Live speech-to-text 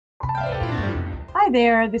Hi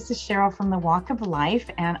there, this is Cheryl from the Walk of Life,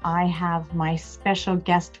 and I have my special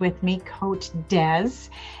guest with me, Coach Des,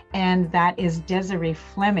 and that is Desiree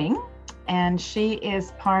Flemming. And she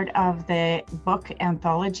is part of the book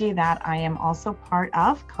anthology that I am also part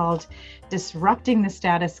of called Disrupting the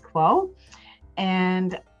Status Quo.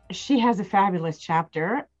 And she has a fabulous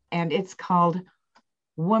chapter, and it's called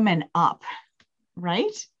Woman Up,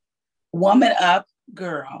 right? Woman Up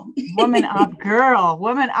Girl. Woman Up Girl.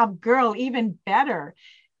 Woman Up Girl, even better.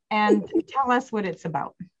 And tell us what it's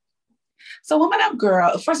about. So Woman Up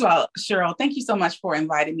Girl, first of all, Cheryl, thank you so much for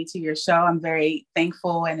inviting me to your show. I'm very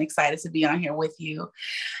thankful and excited to be on here with you.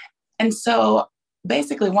 And so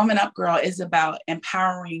basically, Woman Up Girl is about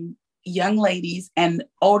empowering young ladies and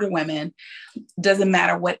older women, doesn't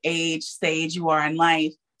matter what age, stage you are in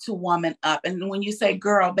life, to woman up. And when you say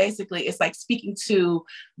girl, basically it's like speaking to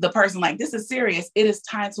the person like, this is serious. It is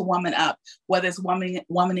time to woman up, whether it's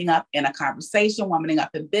womaning up in a conversation, womaning up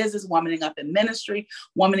in business, womaning up in ministry,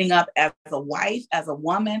 womaning up as a wife, as a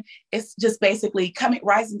woman. It's just basically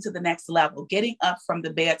rising to the next level, getting up from the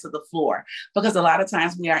bed to the floor, because a lot of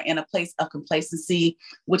times we are in a place of complacency,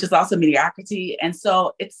 which is also mediocrity. And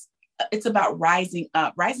so it's about rising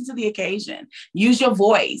up, rising to the occasion. Use your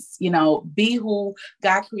voice, be who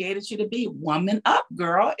God created you to be. Woman up,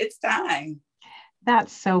 girl. It's time.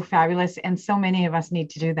 That's so fabulous. And so many of us need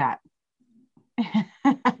to do that.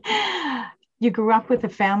 You grew up with a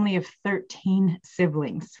family of 13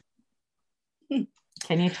 siblings. Can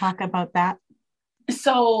you talk about that?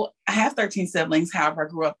 So I have 13 siblings. However, I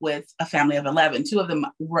grew up with a family of 11. Two of them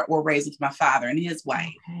were raised with my father and his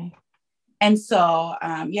wife. Okay. And so,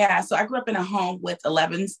 so I grew up in a home with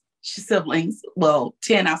 11 siblings, well,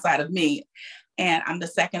 10 outside of me. And I'm the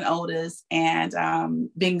second oldest. And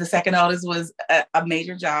being the second oldest was a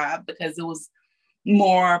major job because it was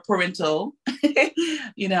more parental,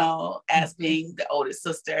 as being the oldest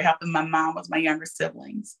sister, helping my mom with my younger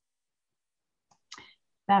siblings.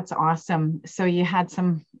 That's awesome. So you had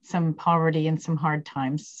some poverty and some hard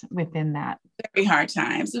times within that. Very hard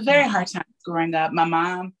times growing up. My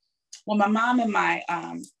mom and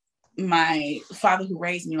my father who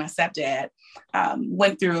raised me, my stepdad,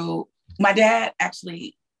 went through. My dad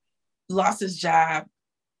actually lost his job.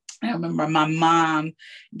 I remember my mom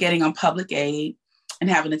getting on public aid and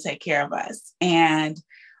having to take care of us. And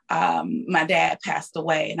my dad passed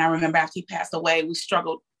away. And I remember after he passed away, we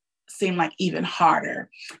struggled, seemed like even harder.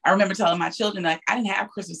 I remember telling my children, like, I didn't have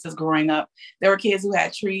Christmases growing up. There were kids who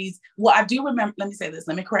had trees. Well, I do remember, let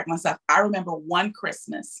me correct myself. I remember one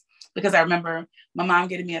Christmas because I remember my mom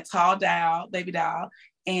getting me a tall baby doll,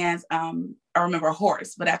 and I remember a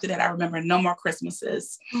horse. But after that, I remember no more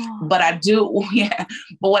Christmases. Oh. But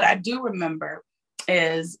what I do remember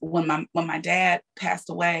is when my dad passed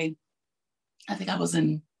away, I think I was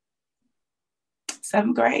in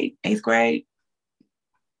 7th grade, 8th grade,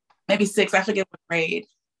 maybe 6th, I forget what grade.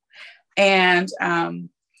 And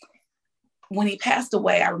when he passed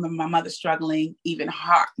away, I remember my mother struggling even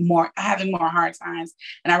having more hard times.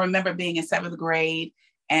 And I remember being in 7th grade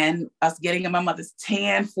and us getting in my mother's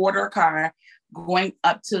tan 4-door car, going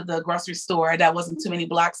up to the grocery store that wasn't too many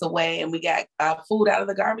blocks away. And we got food out of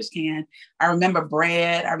the garbage can. I remember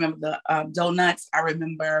bread. I remember the donuts. I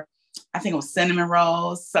think it was cinnamon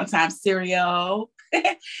rolls, sometimes cereal.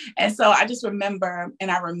 And so I just remember,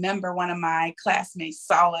 and I remember one of my classmates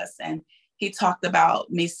saw us and he talked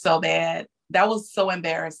about me so bad. That was so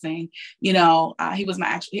embarrassing. He was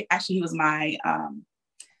my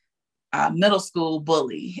middle school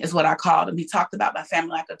bully is what I called him. He talked about my family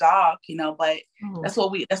like a dog, but that's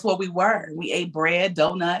what we were. We ate bread,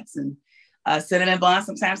 donuts, and cinnamon buns,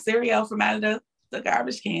 sometimes cereal from out of the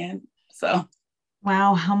garbage can. So.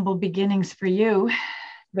 Wow. Humble beginnings for you.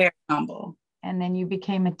 Very humble. And then you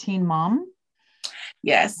became a teen mom.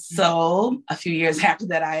 Yes. So a few years after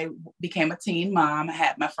that, I became a teen mom. I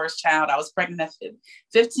had my first child. I was pregnant at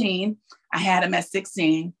 15. I had him at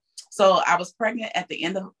 16. So I was pregnant at the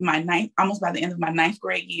end of almost by the end of my 9th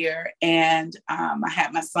grade year. And I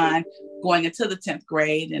had my son going into the 10th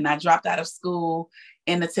grade, and I dropped out of school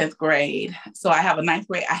in the 10th grade. So I have a 9th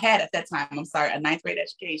grade. I had at that time, a 9th grade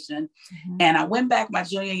education. Mm-hmm. And I went back my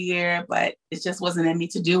junior year, but it just wasn't in me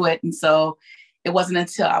to do it. And so it wasn't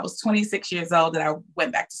until I was 26 years old that I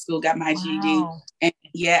went back to school, got my GED. And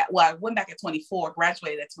I went back at 24,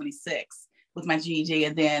 graduated at 26 with my GED,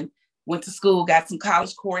 and then went to school, got some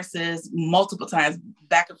college courses multiple times,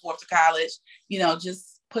 back and forth to college,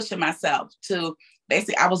 just pushing myself to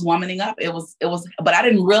basically, I was womaning up. It was, but I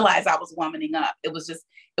didn't realize I was womaning up. It was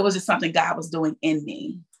just something God was doing in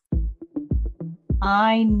me.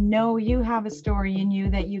 I know you have a story in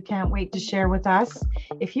you that you can't wait to share with us.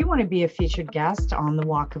 If you want to be a featured guest on the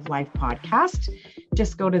Walk of Life podcast,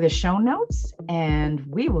 just go to the show notes and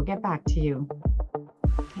we will get back to you.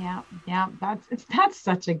 Yeah, that's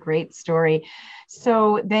such a great story.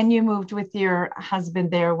 So then you moved with your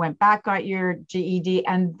husband there, went back, got your GED,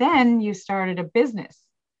 and then you started a business.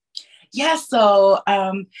 Yeah. So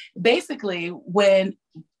basically,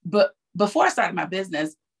 before I started my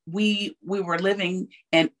business, we were living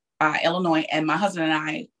in Illinois, and my husband and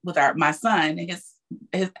I, with my son,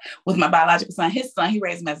 with my biological son, his son, he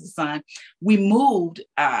raised him as a son. We moved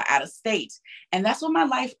out of state, and that's when my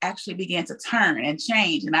life actually began to turn and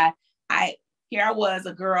change. And I here I was,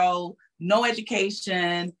 a girl, no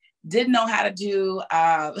education, didn't know how to do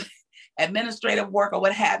administrative work or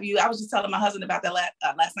what have you. I was just telling my husband about that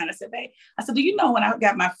last night. I said, babe, do you know when I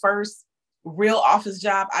got my first real office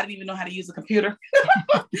job, I didn't even know how to use a computer.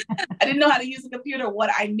 I didn't know how to use a computer. What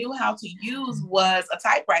I knew how to use was a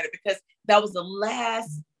typewriter, because that was the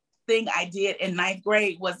last thing I did in ninth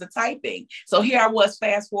grade was the typing. So here I was,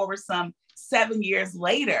 fast forward some 7 years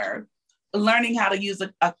later, learning how to use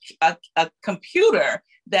a computer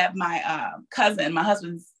that my cousin, my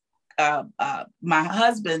husband's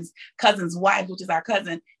cousin's wife, which is our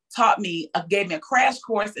cousin, taught me, gave me a crash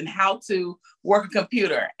course in how to work a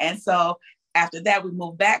computer. And so after that, we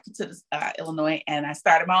moved back to Illinois, and I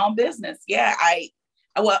started my own business. Yeah, I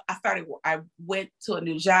went to a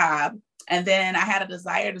new job, and then I had a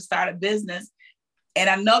desire to start a business. And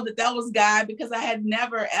I know that was God, because I had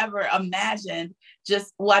never, ever imagined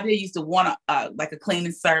I did used to want like a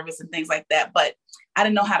cleaning service and things like that, but I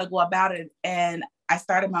didn't know how to go about it. And I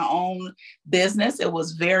started my own business. It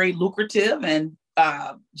was very lucrative, and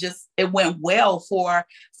it went well for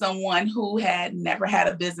someone who had never had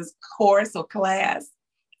a business course or class.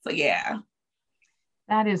 So yeah.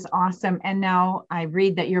 That is awesome. And now I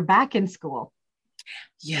read that you're back in school.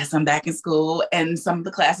 Yes, I'm back in school, and some of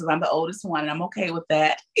the classes I'm the oldest one, and I'm okay with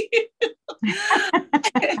that. Because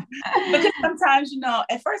sometimes,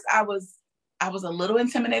 at first I was a little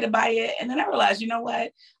intimidated by it. And then I realized, you know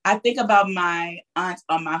what? I think about my aunt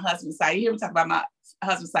on my husband's side. You hear me talk about my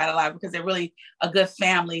husband's side a lot, because they're really a good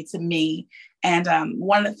family to me. And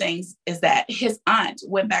one of the things is that his aunt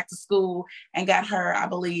went back to school and got her, I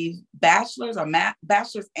believe, bachelor's and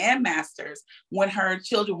master's when her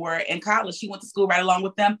children were in college. She went to school right along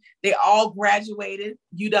with them. They all graduated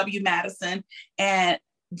UW-Madison, and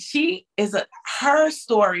her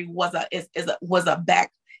story was a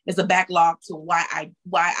backlog to why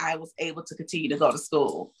I was able to continue to go to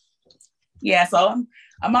school. Yeah, so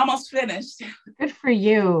I'm almost finished. Good for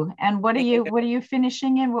you. And what are you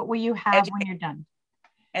finishing in? What will you have when you're done?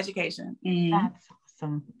 Education. Mm-hmm. That's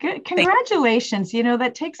awesome. Good. Congratulations.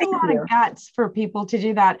 That takes a lot of guts for people to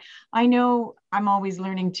do that. I know I'm always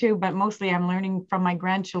learning too, but mostly I'm learning from my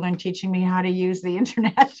grandchildren teaching me how to use the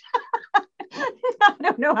internet. I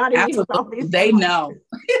don't know how to use all these. They know.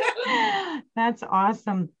 That's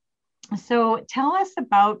awesome. So tell us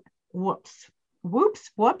about Whoops.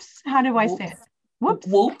 How do I say it?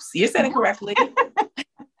 Whoops. You said it correctly.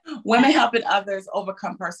 Women helping others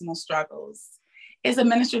overcome personal struggles is a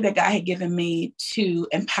ministry that God had given me to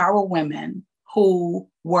empower women who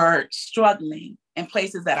were struggling in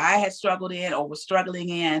places that I had struggled in or was struggling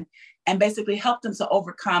in, and basically help them to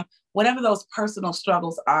overcome whatever those personal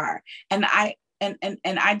struggles are. And I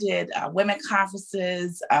did women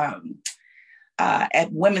conferences,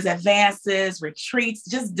 at women's advances, retreats,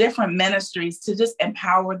 just different ministries to just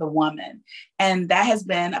empower the woman. And that has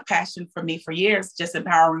been a passion for me for years, just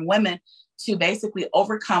empowering women to basically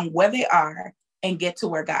overcome where they are and get to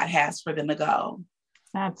where God has for them to go.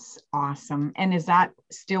 That's awesome. And is that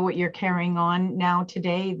still what you're carrying on now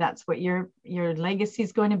today? That's what your legacy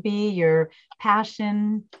is going to be, your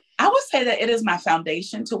passion? I would say that it is my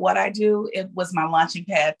foundation to what I do. It was my launching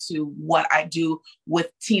pad to what I do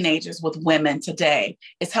with teenagers, with women today.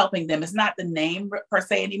 It's helping them. It's not the name per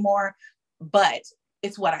se anymore, but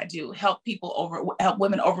it's what I do. Help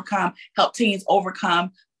women overcome, help teens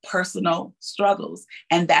overcome personal struggles.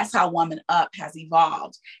 And that's how Woman Up has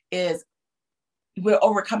evolved, is we're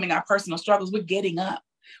overcoming our personal struggles. We're getting up.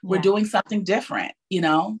 We're doing something different,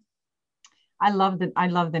 I love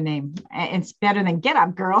the name. It's better than Get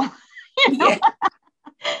Up, Girl. Yeah.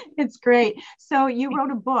 It's great. So you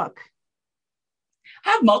wrote a book.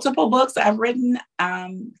 I have multiple books I've written.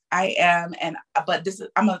 I'm a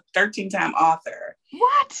 13-time author.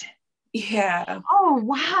 What? Yeah. Oh,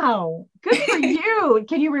 wow. Good for you.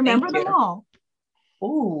 Can you remember them all?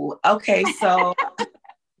 Ooh, okay. So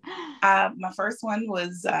my first one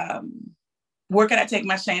was Where Can I Take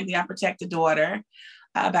My Shame, the Unprotected Daughter?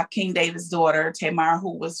 about King David's daughter, Tamar,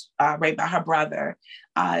 who was raped by her brother.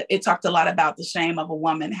 It talked a lot about the shame of a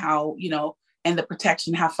woman, how, and the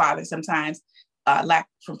protection, how fathers sometimes lack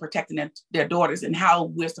from protecting their daughters, and how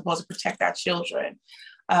we're supposed to protect our children.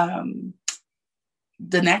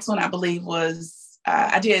 The next one, I believe, was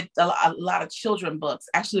I did a lot of children books.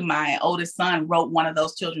 Actually, my oldest son wrote one of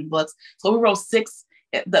those children books. So we wrote 6.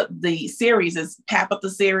 The series is Pap Up the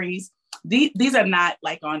series. These are not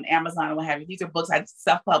like on Amazon or what have you. These are books I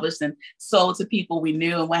self-published and sold to people we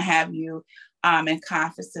knew and what have you, and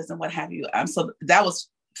conferences and what have you. So that was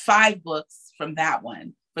 5 books from that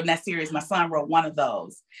one. From that series, my son wrote one of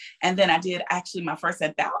those. And then I did actually my first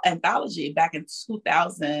anthology back in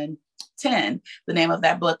 2010. The name of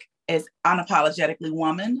that book is Unapologetically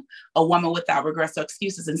Woman, a woman without regrets or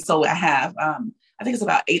excuses. And so I have, I think it's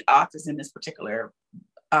about 8 authors in this particular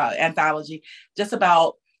anthology, just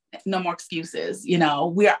about no more excuses. We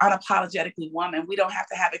are unapologetically woman. We don't have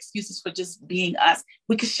to have excuses for just being us.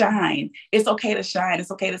 We can shine. It's okay to shine.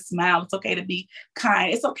 It's okay to smile. It's okay to be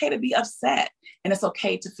kind. It's okay to be upset. And it's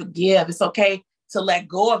okay to forgive. It's okay to let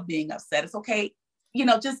go of being upset. It's okay,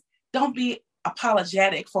 just don't be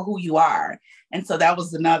apologetic for who you are. And so that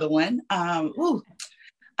was another one.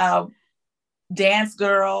 Dance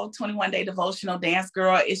Girl, 21-day devotional, Dance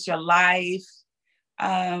Girl, It's Your Life.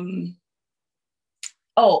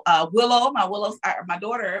 Willow,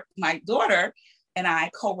 my daughter and I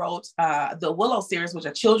co-wrote the Willow series, which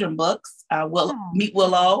are children books. Meet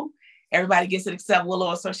Willow. Everybody gets it except Willow,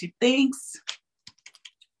 or so she thinks.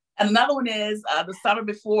 Another one is the summer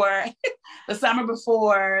before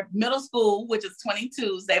middle school, which is 20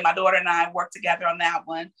 Tuesday. My daughter and I worked together on that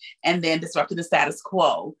one. And then Disrupting the Status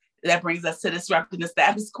Quo. That brings us to Disrupting the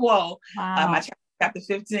Status Quo. Wow. My chapter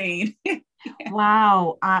 15.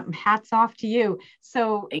 Wow. Hats off to you.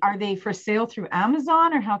 So are they for sale through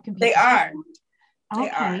Amazon, or how can people? They are.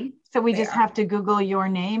 Okay. So we just have to Google your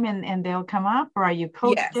name and they'll come up, or are you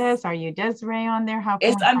Coach Des? Are you Desiree on there? How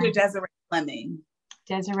can it's under Desiree Flemming.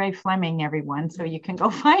 Desiree Flemming, everyone. So you can go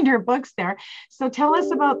find her books there. So tell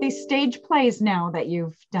us about these stage plays now that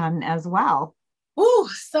you've done as well.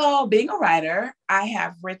 So being a writer, I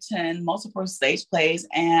have written multiple stage plays,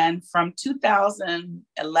 and from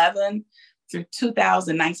 2011 through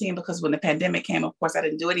 2019, because when the pandemic came, of course, I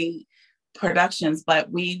didn't do any productions,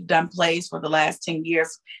 but we've done plays for the last 10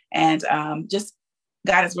 years. And just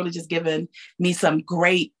God has really just given me some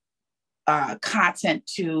great content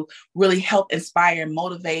to really help inspire and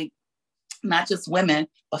motivate not just women,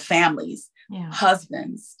 but families,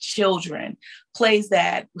 husbands, children, plays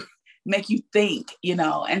that make you think,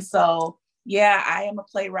 And so, I am a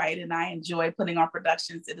playwright and I enjoy putting on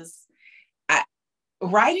productions.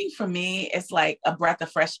 Writing for me is like a breath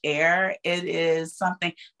of fresh air. It is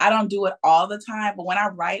something, I don't do it all the time, but when I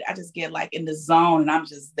write, I just get like in the zone and I'm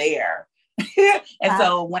just there. And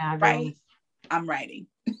so when I write, I'm writing.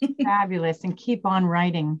 Fabulous. And keep on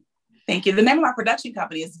writing. Thank you. The name of my production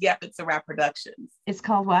company is Yep, It's a Wrap Productions. It's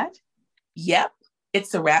called what? Yep,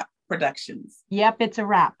 It's a Wrap Productions. Yep, It's a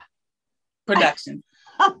Wrap Productions.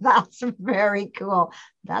 That's very cool.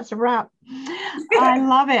 That's a wrap. I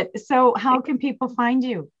love it. So how can people find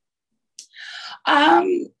you?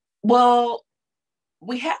 Well,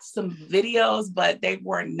 we had some videos, but they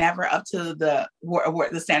were never up to the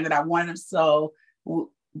standard I wanted them. So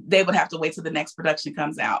they would have to wait till the next production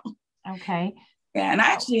comes out. Okay. Yeah, and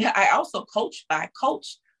I also coach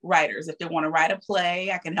writers. If they want to write a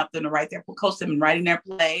play, I can help them to coach them in writing their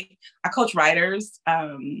play. I coach writers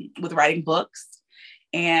with writing books.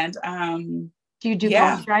 And do you do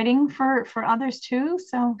ghostwriting for others too?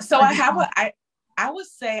 So I would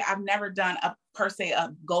say I've never done a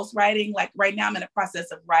ghostwriting. Like right now I'm in the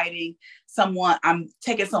process of writing I'm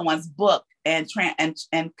taking someone's book and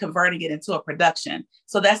converting it into a production.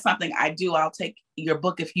 So that's something I do. I'll take your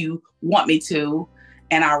book if you want me to,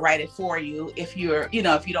 and I'll write it for you if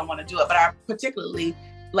if you don't want to do it. But I particularly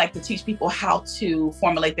like to teach people how to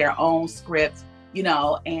formulate their own script,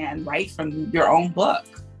 and write from your own book.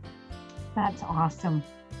 That's awesome.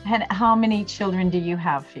 And how many children do you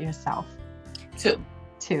have for yourself? 2.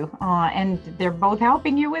 And they're both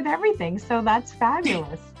helping you with everything. So that's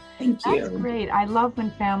fabulous. Thank you. That's great. I love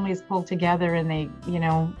when families pull together and they,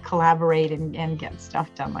 collaborate and get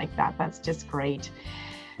stuff done like that. That's just great.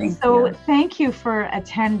 Thank you for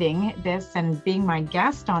attending this and being my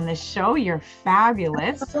guest on this show. You're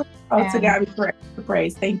fabulous. To God be the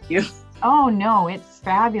praise. Thank you. Oh, no, it's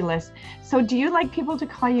fabulous. So do you like people to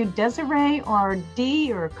call you Desiree or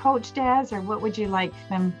D or Coach Des, or what would you like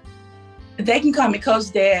them? They can call me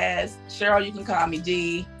Coach Des. Cheryl, you can call me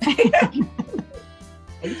D. Thank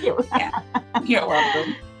you. Yeah, you're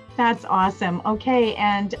welcome. That's awesome. Okay,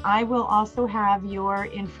 and I will also have your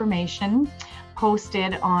information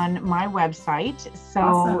posted on my website so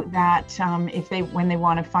Awesome. that when they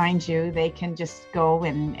want to find you, they can just go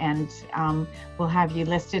and we'll have you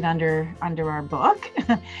listed under our book,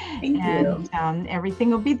 Thank you. and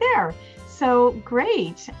everything will be there. So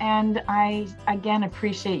great, and I again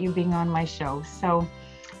appreciate you being on my show. So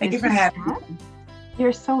Thank you this for is having Cheryl. me.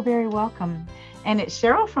 You're so very welcome. And it's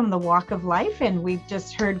Cheryl from the Walk of Life, and we've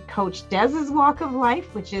just heard Coach Dez's Walk of Life,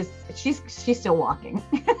 which is she's still walking.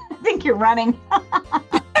 I think you're running.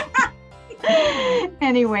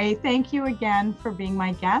 Anyway, thank you again for being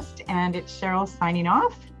my guest, and it's Cheryl signing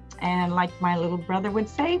off. And like my little brother would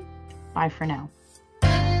say, bye for now.